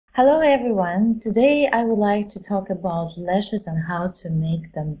Hello everyone, today I would like to talk about lashes and how to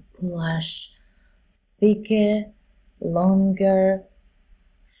make them plush, thicker, longer,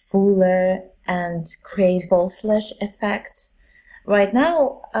 fuller and create false lash effect. Right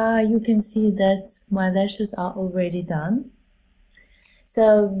now you can see that my lashes are already done.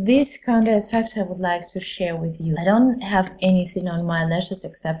 So this kind of effect I would like to share with you. I don't have anything on my lashes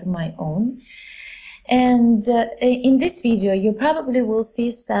except my own. And in this video, you probably will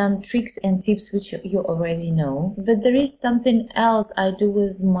see some tricks and tips which you already know, but there is something else I do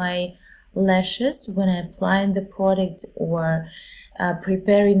with my lashes when I apply the product or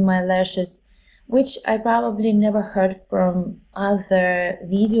preparing my lashes, which I probably never heard from other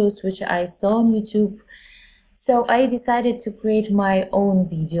videos which I saw on YouTube. So I decided to create my own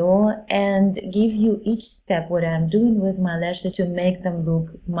video and give you each step what I'm doing with my lashes to make them look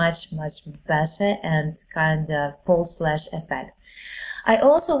much better and kind of false lash effect. I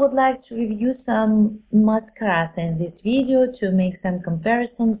also would like to review some mascaras in this video to make some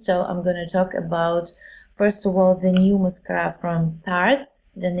comparisons. So I'm going to talk about, first of all, the new mascara from Tarte.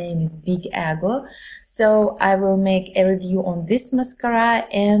 The name is Big Ego. So I will make a review on this mascara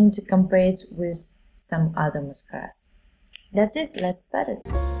and compare it with some other mascaras. That's it, let's start it.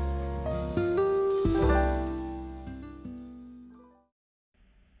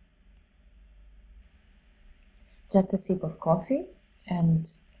 Just a sip of coffee and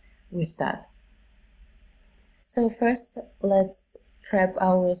we start. So first let's prep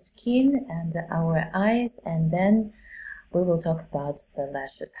our skin and our eyes, and then we will talk about the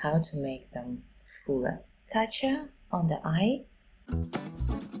lashes, how to make them fuller. Toucher on the eye.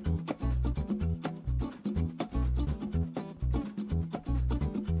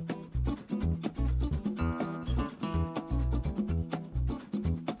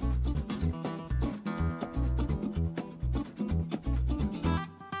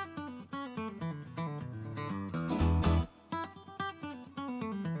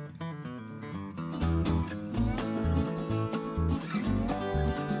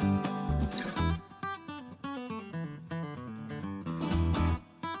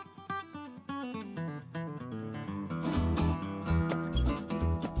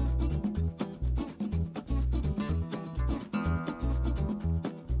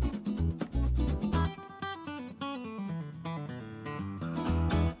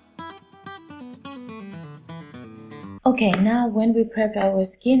 Okay, now when we prepped our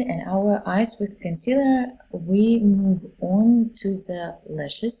skin and our eyes with concealer, we move on to the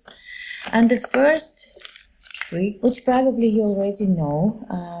lashes. And the first trick, which probably you already know,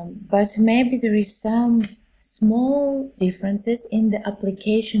 but maybe there is some small differences in the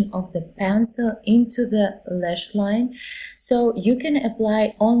application of the pencil into the lash line. So you can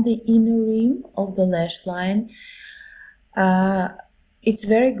apply on the inner rim of the lash line. It's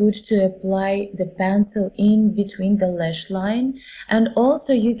very good to apply the pencil in between the lash line, and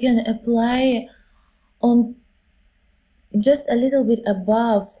also you can apply on just a little bit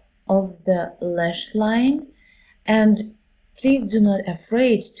above of the lash line. And please do not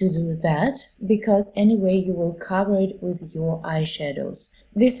afraid to do that, because anyway you will cover it with your eyeshadows.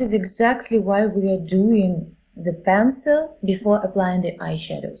 This is exactly why we are doing the pencil before applying the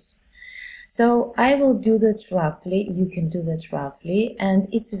eyeshadows. So I will do that roughly, you can do that roughly, and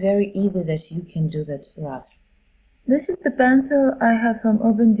it's very easy that you can do that roughly. This is the pencil I have from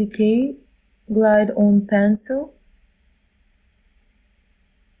Urban Decay, Glide On Pencil.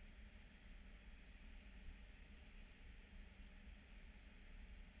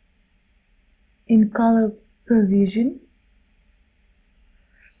 In color Provision.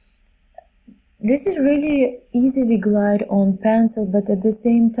 This is really easily glide on pencil, but at the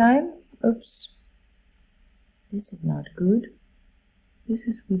same time, oops, this is not good. This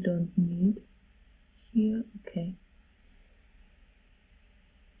is we don't need here. Okay.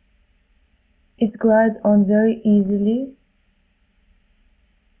 It glides on very easily,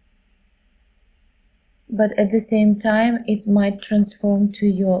 but at the same time it might transform to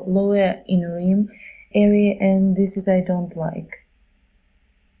your lower inner rim area, and this is I don't like.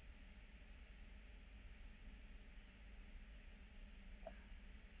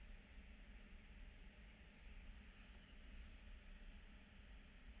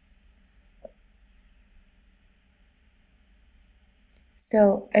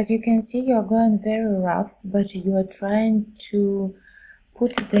 So as you can see, you're going very rough, but you are trying to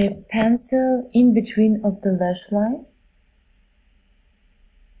put the pencil in between of the lash line.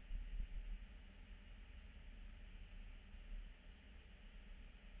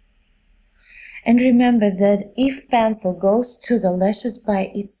 And remember that if pencil goes to the lashes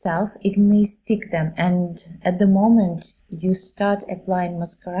by itself, it may stick them. And at the moment you start applying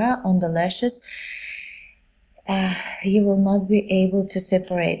mascara on the lashes, you will not be able to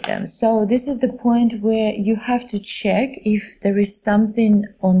separate them. So this is the point where you have to check if there is something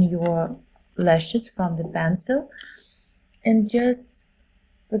on your lashes from the pencil, and just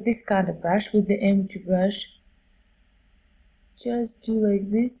with this kind of brush, with the empty brush, just do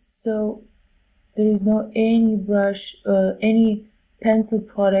like this, so there is no any brush any pencil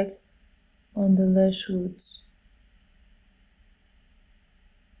product on the lash roots.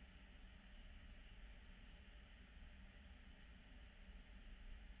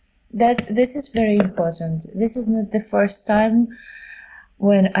 This is very important. This is not the first time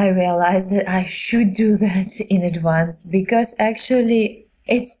when I realized that I should do that in advance, because actually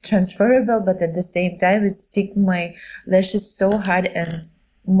it's transferable, but at the same time it sticks my lashes so hard, and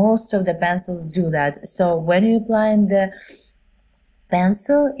most of the pencils do that. So when you apply the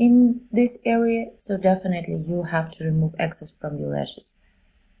pencil in this area, so definitely you have to remove excess from your lashes.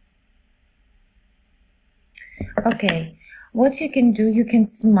 Okay, what you can do, you can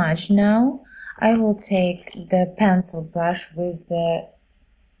smudge now. I will take the pencil brush with the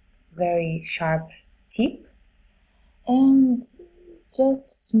very sharp tip and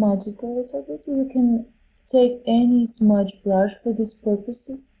just smudge it a little bit. You can take any smudge brush for these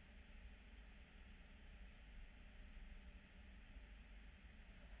purposes.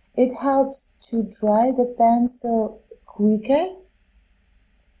 It helps to dry the pencil quicker,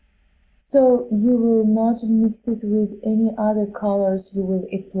 so you will not mix it with any other colors you will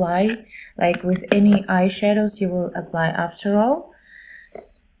apply, like with any eyeshadows you will apply after all.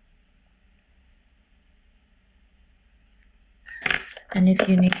 And if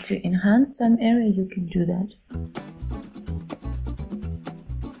you need to enhance some area, you can do that.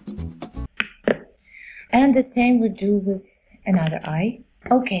 And the same we do with another eye.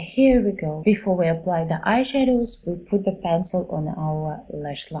 Okay, here we go. Before we apply the eyeshadows, we put the pencil on our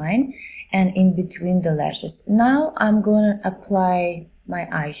lash line and in between the lashes. Now I'm gonna apply my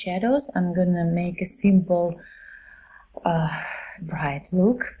eyeshadows. I'm gonna make a simple bright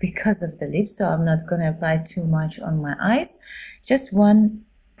look because of the lips, so I'm not gonna apply too much on my eyes. Just one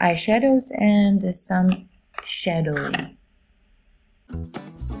eyeshadows and some shadowing.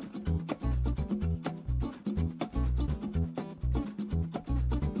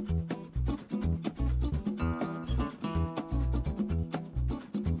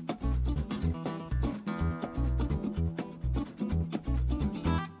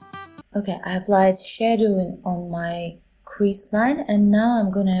 Okay, I applied shadowing on my crease line, and now I'm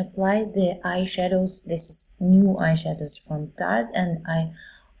gonna apply the eyeshadows. This is new eyeshadows from Tarte, and I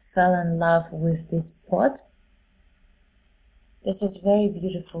fell in love with this pot. This is very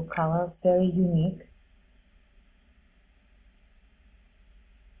beautiful color, very unique.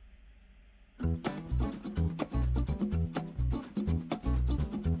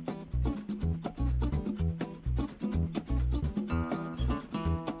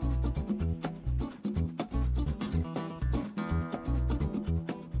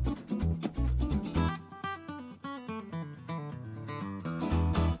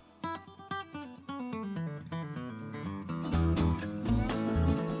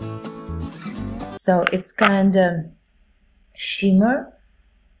 So it's kind of shimmer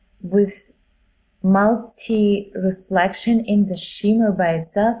with multi-reflection in the shimmer by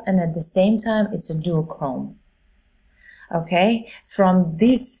itself, and at the same time it's a duochrome. Okay, from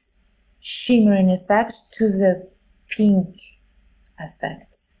this shimmering effect to the pink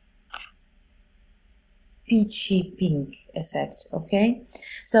effect, peachy pink effect. Okay,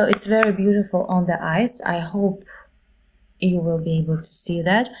 so it's very beautiful on the eyes. I hope you will be able to see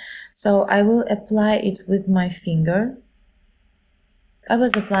that. So I will apply it with my finger. I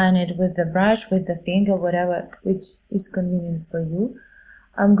was applying it with the brush, with the finger, whatever which is convenient for you.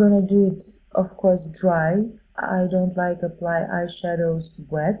 I'm gonna do it, of course, dry. I don't like apply eyeshadows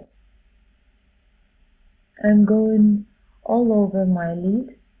wet. I'm going all over my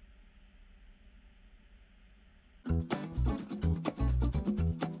lid.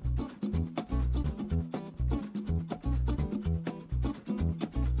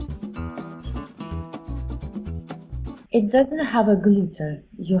 It doesn't have a glitter,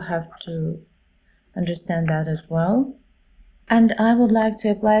 you have to understand that as well. And I would like to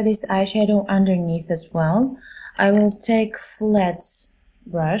apply this eyeshadow underneath as well. I will take flat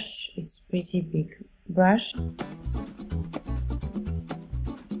brush, it's pretty big brush.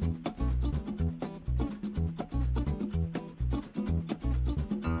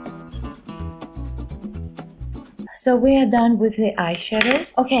 So we are done with the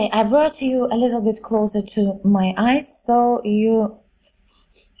eyeshadows. Okay, I brought you a little bit closer to my eyes so you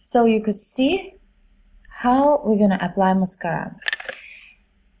could see how we're gonna apply mascara.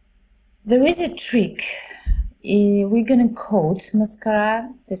 There is a trick. We're gonna coat mascara.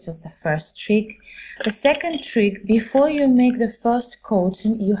 This is the first trick. The second trick, before you make the first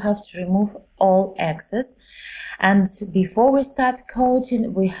coating, you have to remove all excess. And before we start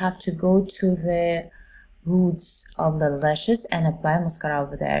coating, we have to go to the roots of the lashes and apply mascara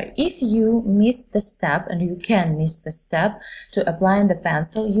over there. If you miss the step, and you can miss the step to applying the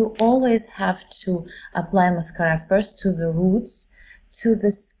pencil, you always have to apply mascara first to the roots, to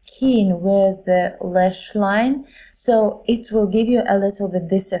the skin with the lash line, so it will give you a little bit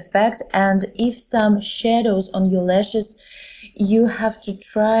this effect. And if some shadows on your lashes, you have to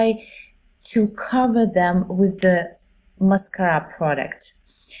try to cover them with the mascara product.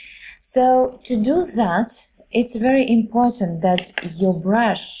 So to do that, it's very important that your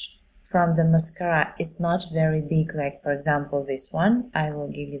brush from the mascara is not very big, like for example this one. I will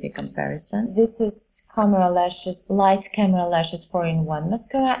give you the comparison. This is Camera Lashes, Light Camera Lashes 4-in-1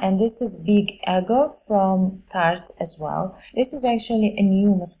 mascara, and this is Big Ego from Tarte as well. This is actually a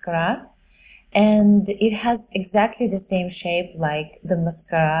new mascara, and it has exactly the same shape like the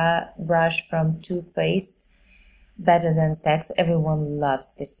mascara brush from Too Faced, Better Than Sex. Everyone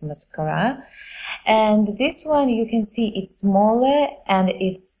loves this mascara. And this one, you can see it's smaller and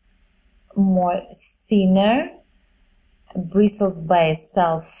it's more thinner, bristles by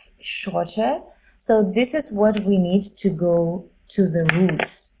itself shorter. So this is what we need to go to the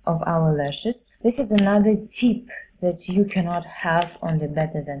roots of our lashes. This is another tip that you cannot have on the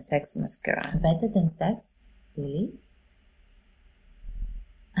Better Than Sex mascara. Better Than Sex? Really?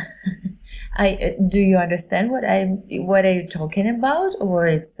 Do you understand what are you talking about? Or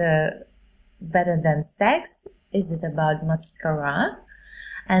it's Better Than Sex? Is it about mascara?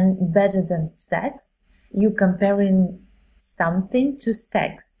 And Better Than Sex, you comparing something to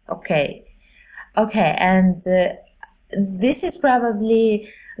sex. Okay, and this is probably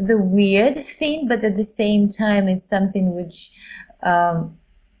the weird thing, but at the same time it's something which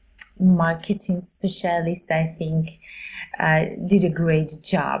marketing specialists, I think, did a great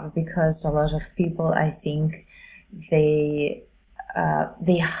job, because a lot of people, I think, they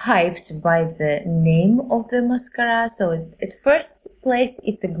hyped by the name of the mascara. So at first place,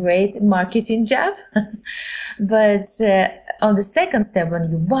 it's a great marketing job. But on the second step,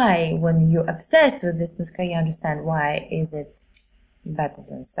 when you're obsessed with this mascara, you understand why is it Better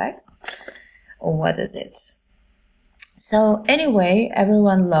Than Sex, or what is it? So anyway,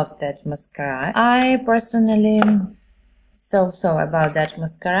 everyone loved that mascara. I personally so about that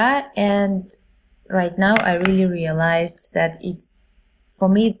mascara, and right now I really realized that for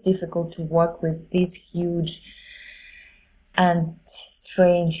me it's difficult to work with this huge and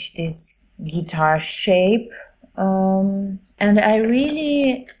strange, this guitar shape, and I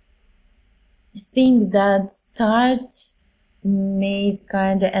really think that Tarte made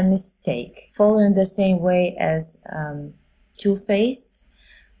kind of a mistake following the same way as Too Faced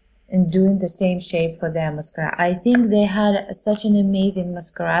and doing the same shape for their mascara. I think they had such an amazing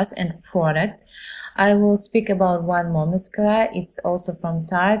mascaras and product. I will speak about one more mascara. It's also from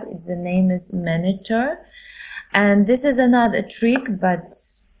Tarte. The name is Maneater. And this is another trick, but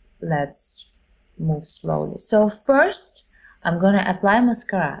let's move slowly. So first, I'm going to apply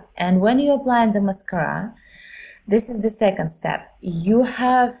mascara. And when you apply the mascara, this is the second step. You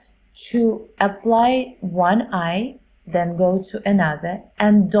have to apply one eye, then go to another,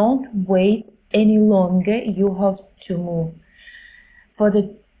 and don't wait any longer. You have to move for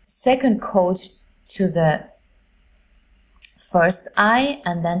the second coat to the first eye,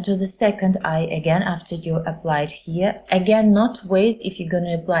 and then to the second eye again after you applied here. Again, not wait if you're going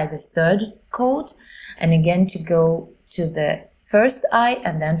to apply the third coat, and again to go to the first eye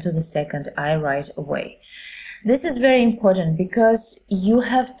and then to the second eye right away. This is very important because you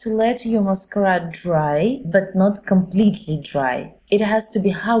have to let your mascara dry, but not completely dry. It has to be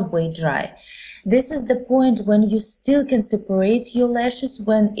halfway dry. This is the point when you still can separate your lashes,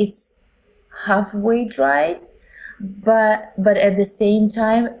 when it's halfway dried, but at the same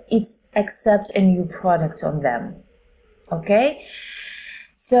time it's accept a new product on them. Okay,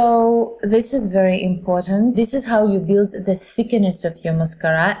 so this is very important. This is how you build the thickness of your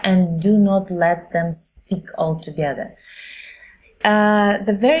mascara, and do not let them stick all together.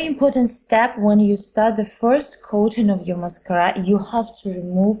 The very important step when you start the first coating of your mascara, you have to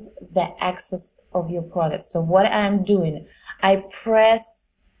remove the excess of your product. So what I'm doing, I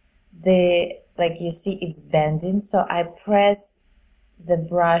press like you see it's bending, so I press the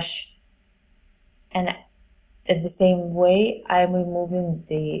brush and at the same way I'm removing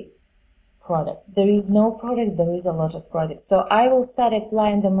the product. There is no product, there is a lot of product. So I will start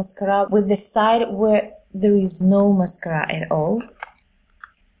applying the mascara with the side where there is no mascara at all.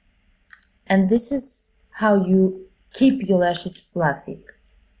 And this is how you keep your lashes fluffy.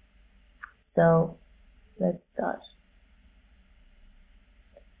 So let's start.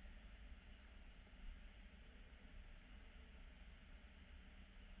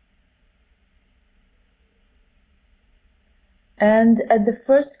 And at the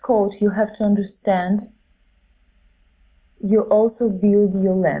first coat, you have to understand you also build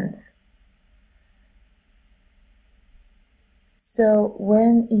your length. So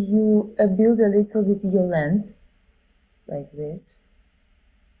when you build a little bit your length, like this,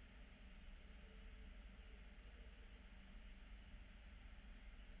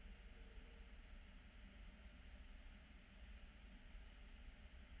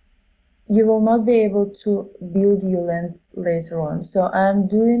 you will not be able to build your length later on. So I'm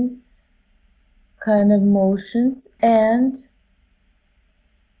doing kind of motions, and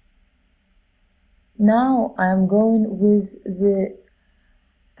now I'm going with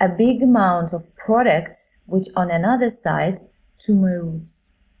a big amount of product, which on another side, to my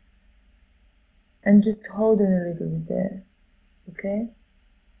roots. And just holding a little bit there, okay?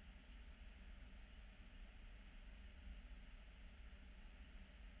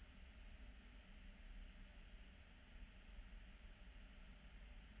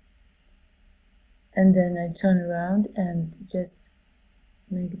 And then I turn around and just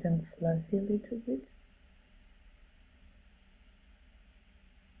make them fluffy a little bit.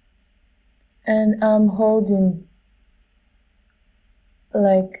 And I'm holding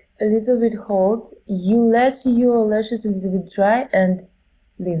like a little bit hold. You let your lashes a little bit dry and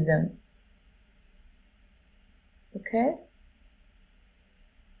leave them. Okay?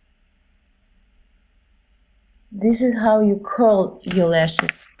 This is how you curl your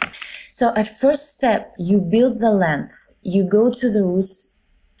lashes. So at first step, you build the length. You go to the roots,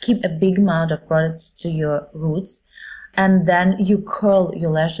 keep a big amount of products to your roots, and then you curl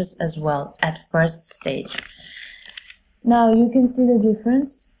your lashes as well at first stage. Now you can see the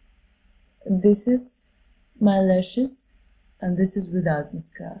difference. This is my lashes, and this is without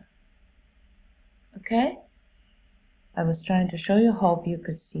mascara. Okay? I was trying to show you, hope you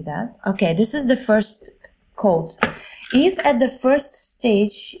could see that. Okay, this is the first coat. If at the first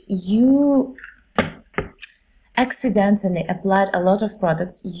stage you accidentally applied a lot of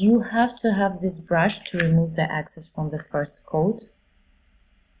products, you have to have this brush to remove the excess from the first coat.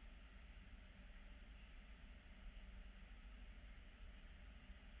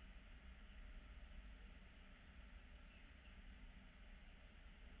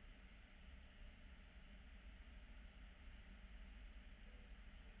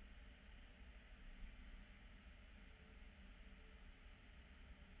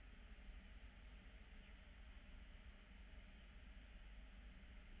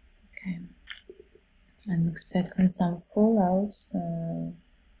 Okay, I'm expecting some fallouts,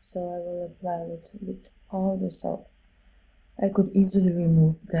 so I will apply a little bit powder so I could easily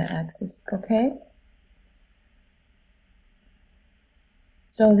remove the excess. Okay,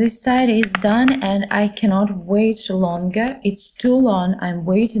 so this side is done and I cannot wait longer. It's too long, I'm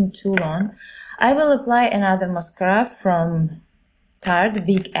waiting too long. I will apply another mascara from Tarte,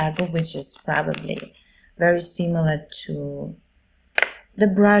 Big Ego, which is probably very similar to, the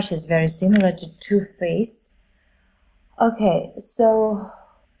brush is very similar to Too Faced. Okay, so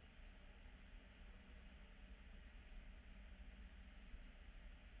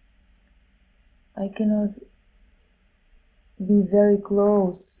I cannot be very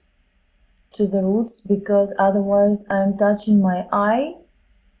close to the roots because otherwise I'm touching my eye.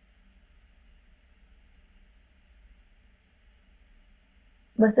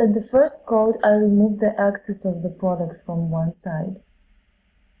 But at the first coat I removed the excess of the product from one side.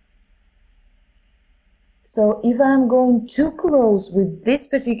 So if I'm going too close with this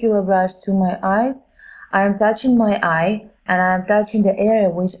particular brush to my eyes, I'm touching my eye and I'm touching the area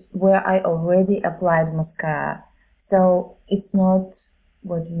where I already applied mascara. So it's not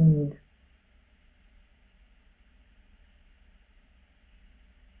what you need.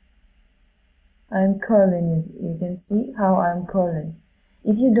 I'm curling it. You can see how I'm curling.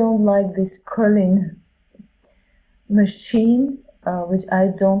 If you don't like this curling machine, which I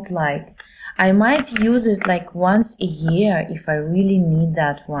don't like, I might use it like once a year if I really need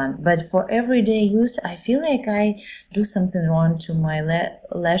that one. But for everyday use, I feel like I do something wrong to my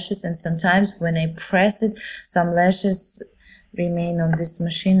lashes. And sometimes when I press it, some lashes remain on this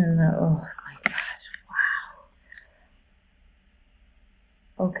machine. And oh my God,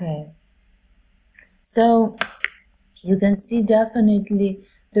 wow. Okay. So You can see definitely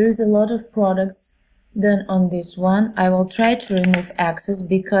there is a lot of products. Then on this one, I will try to remove excess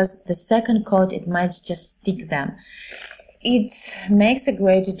because the second coat, it might just stick them. It makes a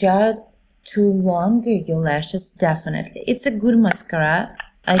great job to longer your lashes, definitely. It's a good mascara.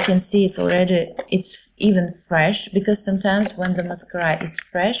 I can see it's even fresh, because sometimes when the mascara is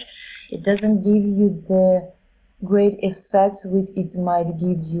fresh, it doesn't give you the great effect which it might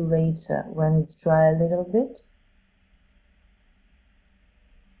give you later when it's dry a little bit.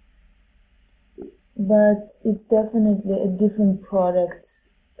 But it's definitely a different product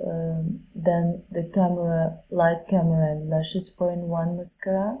than the light camera and lashes 4-in-1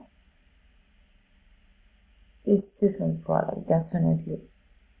 mascara. It's different product, definitely.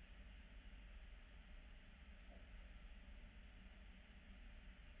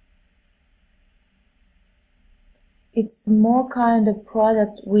 It's more kind of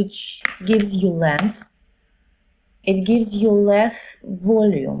product which gives you length. It gives you less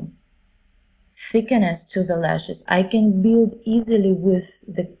volume, thickness to the lashes. I can build easily with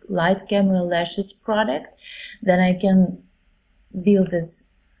the light camera lashes product, then I can build it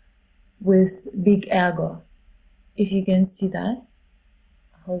with Big Ego. If you can see that,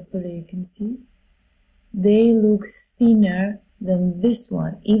 hopefully you can see, they look thinner than this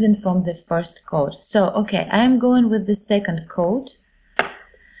one, even from the first coat. So okay, I am going with the second coat,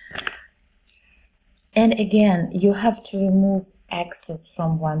 and again you have to remove excess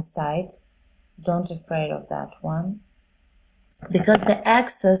from one side. Don't afraid of that one, because the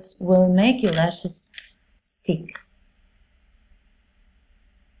excess will make your lashes stick.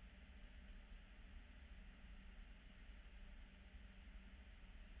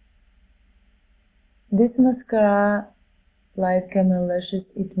 This mascara, light camera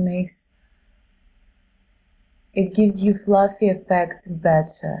lashes, it gives you fluffy effect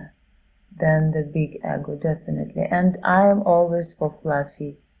better than the Big Ego, definitely. And I am always for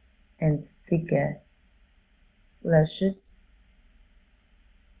fluffy and thicker lashes.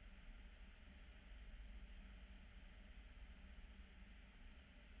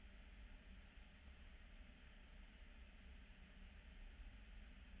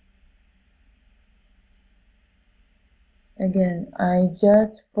 Again, I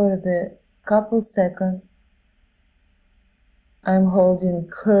just for the couple seconds I'm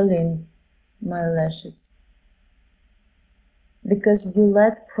curling my lashes, because you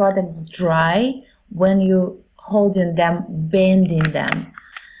let products dry when you holding them, bending them,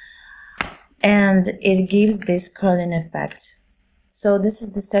 and it gives this curling effect. So this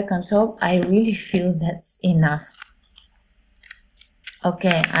is the second top. I really feel that's enough.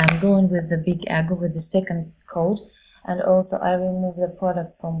 Okay, I'm going with the Big Ego with the second coat, and also I remove the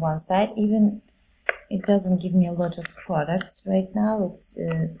product from one side. Even it doesn't give me a lot of products right now. It's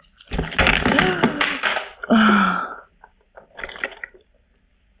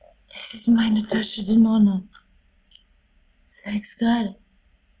this is my Natasha Denona. Thanks God,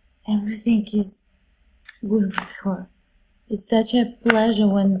 everything is good with her. It's such a pleasure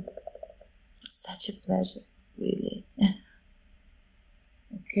really.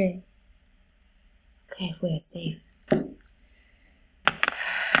 Okay, we're safe.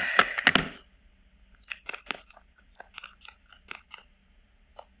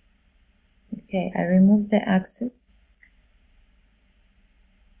 Okay, I remove the excess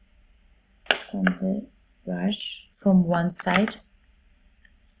from the brush from one side.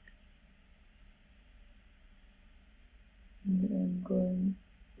 And I'm going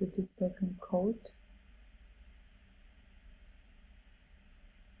with the second coat.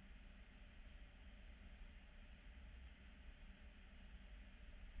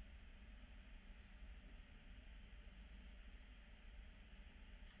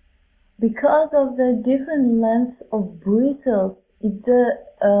 Because of the different length of bristles, it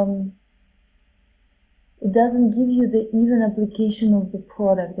doesn't give you the even application of the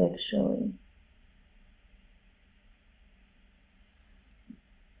product actually.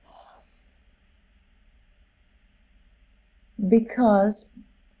 Because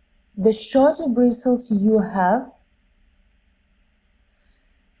the shorter bristles you have,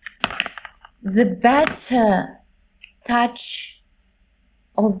 the better touch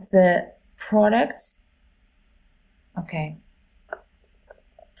of the product. Okay.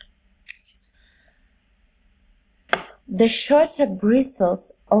 The shorter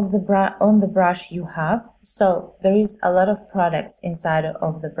bristles of the on the brush you have, so there is a lot of products inside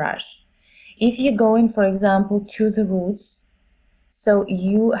of the brush. If you go in, for example, to the roots, so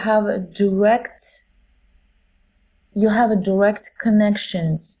you have a direct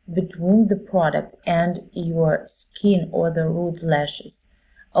connections between the product and your skin or the root lashes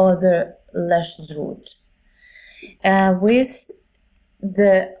or the lashes root. with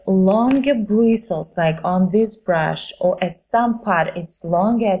the longer bristles, like on this brush, or at some part it's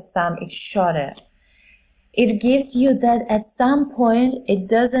longer, at some it's shorter. It gives you that at some point it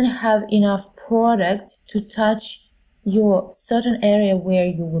doesn't have enough product to touch your certain area where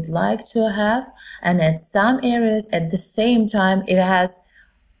you would like to have, and at some areas at the same time it has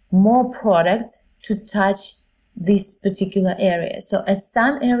more product to touch this particular area. So at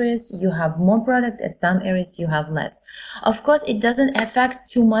some areas you have more product, at some areas you have less. Of course, it doesn't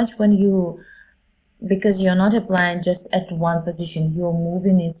affect too much when because you're not applying just at one position, you're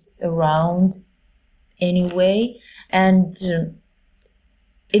moving it around anyway, and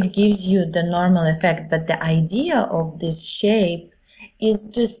it gives you the normal effect. But the idea of this shape is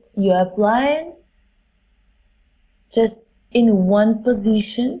just you apply just in one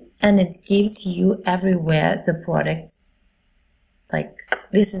position, and it gives you everywhere the product. Like,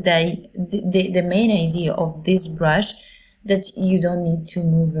 this is the main idea of this brush, that you don't need to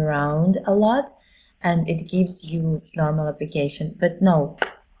move around a lot, and it gives you normal application. But no,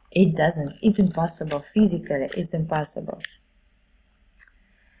 it doesn't. It's impossible. Physically, it's impossible.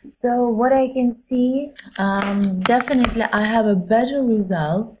 So what I can see, definitely I have a better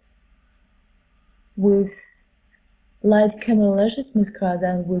result with Light Camera Lashes Mascara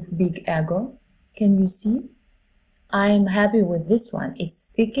than with Big Ego. Can you see? I'm happy with this one.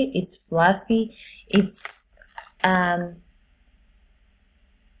 It's thicker, it's fluffy, it's the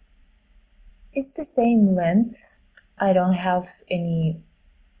same length. I don't have any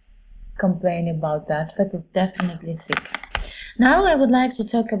complaint about that, but it's definitely thicker. Now I would like to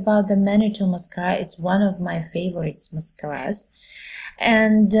talk about the Maneater mascara. It's one of my favorites mascaras,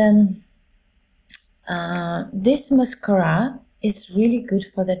 and this mascara is really good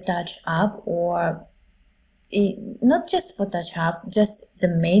for the touch up, or not just for touch up, just the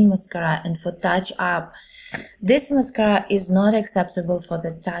main mascara. And for touch up, this mascara is not acceptable for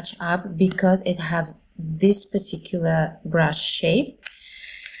the touch up because it has this particular brush shape.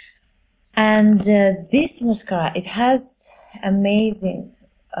 And this mascara, it has amazing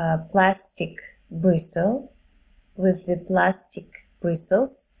plastic bristle. With the plastic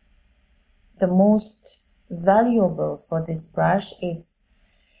bristles, the most valuable for this brush, it's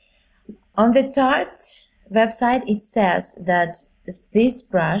on the Tarte website. It says that this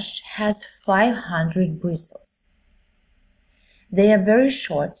brush has 500 bristles. They are very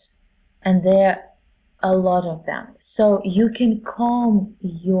short, and there are a lot of them, so you can comb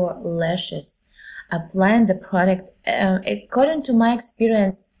your lashes applying the product. According to my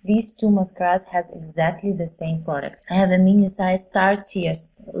experience, these two mascaras has exactly the same product. I have a mini size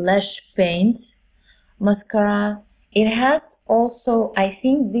Tartiest lash paint mascara. It has also, I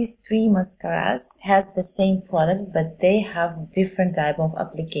think these three mascaras has the same product, but they have different type of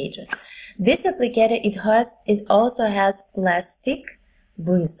applicator. This applicator, it also has plastic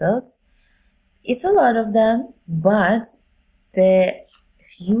bristles. It's a lot of them, but the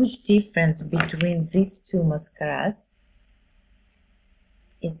huge difference between these two mascaras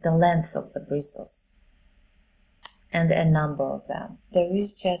is the length of the bristles and a number of them. There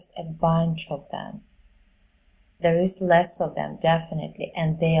is just a bunch of them. There is less of them, definitely,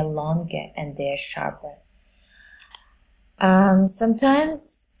 and they are longer and they are sharper.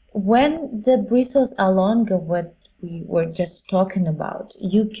 Sometimes when the bristles are longer, what we were just talking about,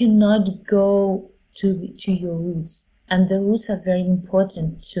 you cannot go to your roots, and the roots are very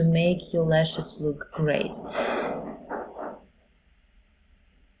important to make your lashes look great.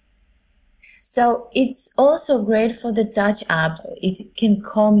 So it's also great for the touch up. It can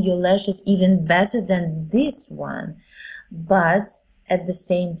comb your lashes even better than this one, but at the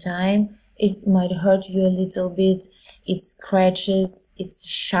same time it might hurt you a little bit. It scratches, it's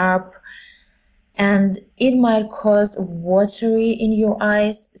sharp, and it might cause watery in your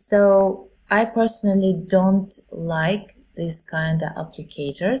eyes. So I personally don't like this kind of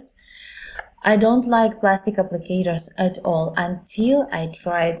applicators. I don't like plastic applicators at all until I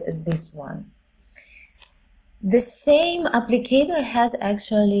tried this one. The same applicator has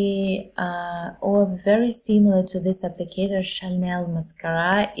actually, or very similar to this applicator, Chanel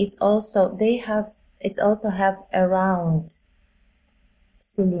mascara. It's also have a round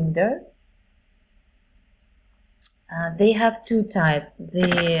cylinder. They have two types,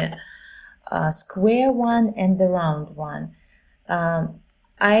 the square one and the round one. I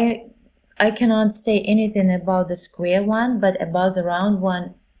cannot say anything about the square one, but about the round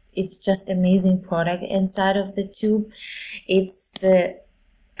one, it's just amazing product inside of the tube. It's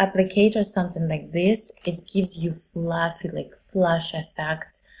applicator, something like this. It gives you fluffy, like plush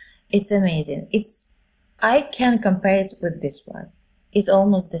effect. It's amazing. I can compare it with this one. It's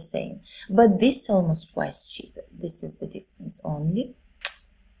almost the same, but this is almost twice cheaper. This is the difference only.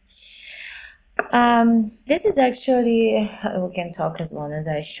 This is actually, we can talk as long as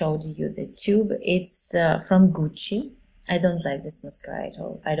I showed you the tube. It's from Gucci. I don't like this mascara at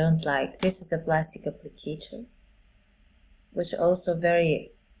all. I don't like, this is a plastic applicator, which also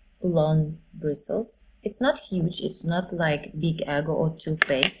very long bristles. It's not huge, it's not like Big Ego or Too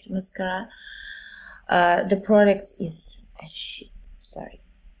Faced mascara. The product is shit, sorry.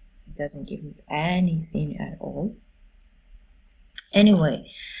 It doesn't give me anything at all. Anyway,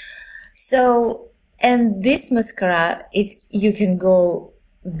 so, and this mascara, you can go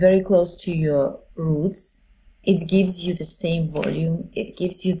very close to your roots. It gives you the same volume. It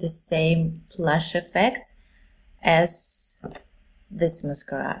gives you the same plush effect as this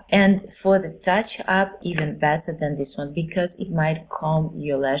mascara. And for the touch up, even better than this one, because it might comb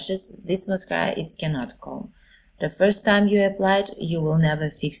your lashes. This mascara, it cannot comb. The first time you apply it, you will never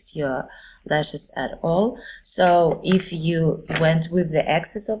fix your lashes at all. So if you went with the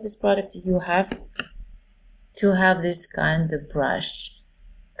excess of this product, you have to have this kind of brush,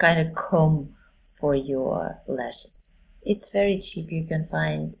 kind of comb for your lashes. It's very cheap. You can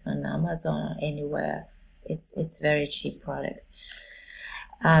find on Amazon or anywhere. It's very cheap product.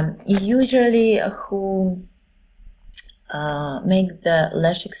 Usually who make the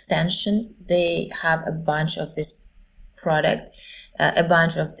lash extension, they have a bunch of this product, a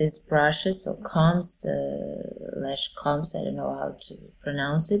bunch of these brushes or combs, lash combs, I don't know how to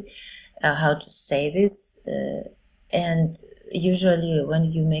pronounce it, how to say this, and usually when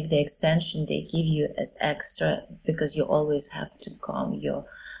you make the extension, they give you as extra, because you always have to comb your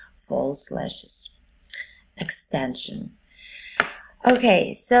false lashes. Extension.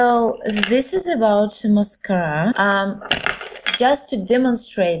 Okay, so this is about mascara. Just to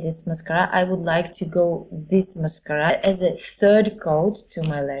demonstrate this mascara, I would like to go this mascara as a third coat to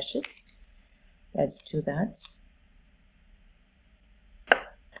my lashes. Let's do that.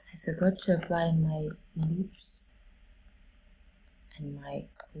 I forgot to apply my lips and my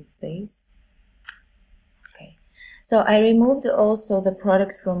full face. Okay, so I removed also the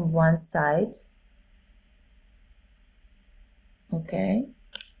product from one side. Okay,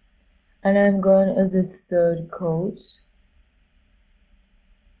 and I'm going as a third coat.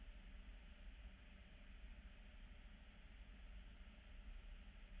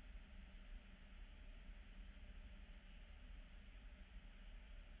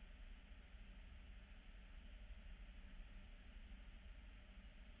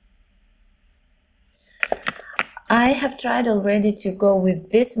 I have tried already to go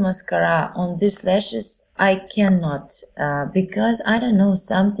with this mascara on these lashes. I cannot because I don't know,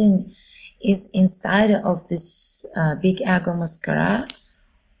 something is inside of this Big Ego mascara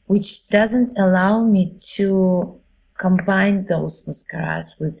which doesn't allow me to combine those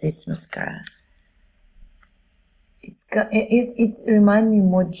mascaras with this mascara. It reminds me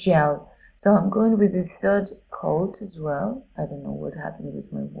more gel, so I'm going with the third coat as well. I don't know what happened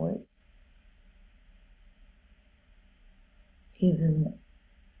with my voice. Even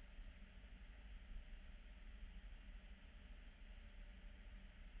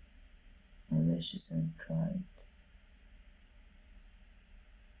my lashes are dry.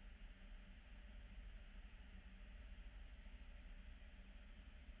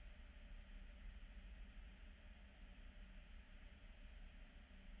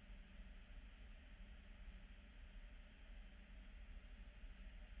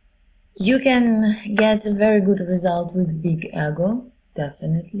 You can get a very good result with Big Ego,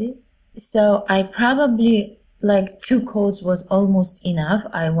 definitely. So I probably, like 2 coats was almost enough.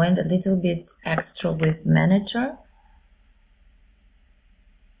 I went a little bit extra with Maneater.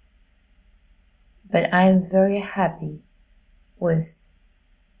 But I'm very happy with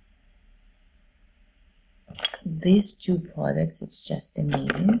these 2 products. It's just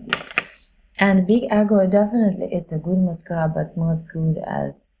amazing. And Big Ego, definitely it's a good mascara, but not good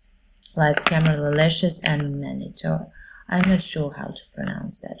as Light Camera Lashes and Maneater. I'm not sure how to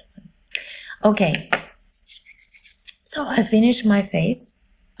pronounce that one. Okay, so I finished my face.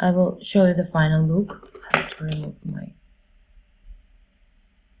 I will show you the final look. I have to remove my...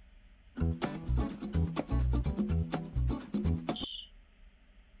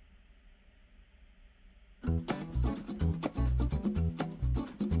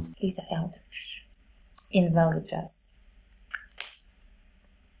 Lisa out in velvet dress.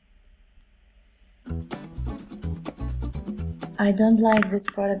 I don't like this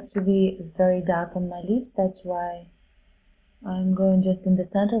product to be very dark on my lips, that's why I'm going just in the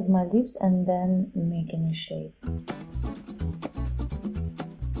center of my lips and then making a shade.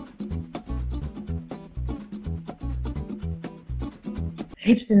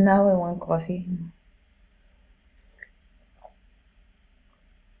 Lips, and now I want coffee.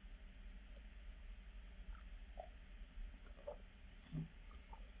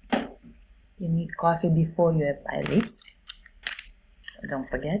 coffee before you apply lips. Don't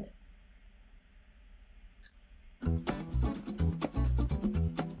forget.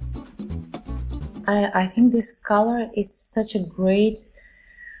 I think this color is such a great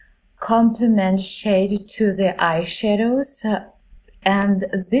complement shade to the eyeshadows, and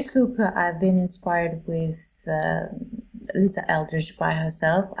this look I've been inspired with Lisa Eldridge by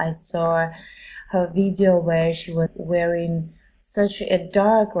herself. I saw her video where she was wearing such a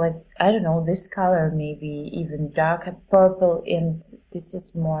dark, like, I don't know, this color, maybe even darker purple, and this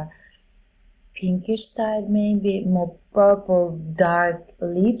is more pinkish side, maybe more purple dark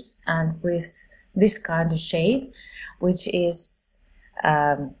lips, and with this kind of shade, which is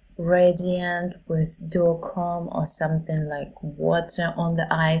radiant with duochrome or something like water on the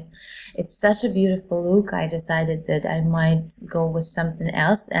eyes. It's such a beautiful look. I decided that I might go with something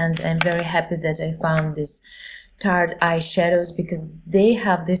else, and I'm very happy that I found this Tarte eyeshadows because they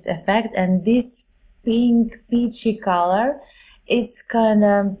have this effect, and this pink peachy color, it's kind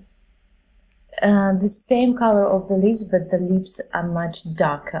of the same color of the lips, but the lips are much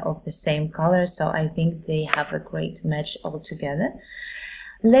darker of the same color, so I think they have a great match altogether.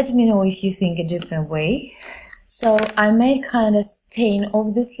 Let me know if you think a different way. So I made kind of stain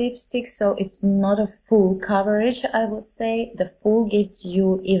of this lipstick, so it's not a full coverage, I would say. The full gives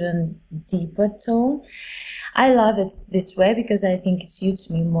you even deeper tone. I love it this way because I think it suits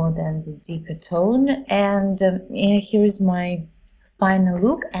me more than the deeper tone. And yeah, here's my final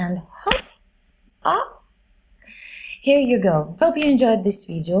look, and hop, here you go. Hope you enjoyed this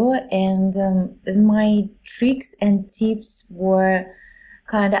video, and my tricks and tips were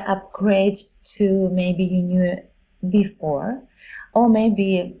kind of upgrade to maybe you knew before, or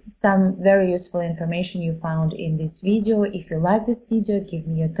maybe some very useful information you found in this video. If you like this video, give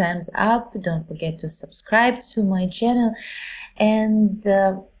me your thumbs up. Don't forget to subscribe to my channel, and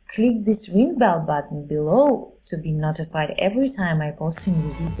click this ring bell button below to be notified every time I post a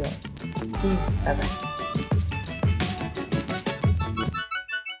new video. See you. Bye bye.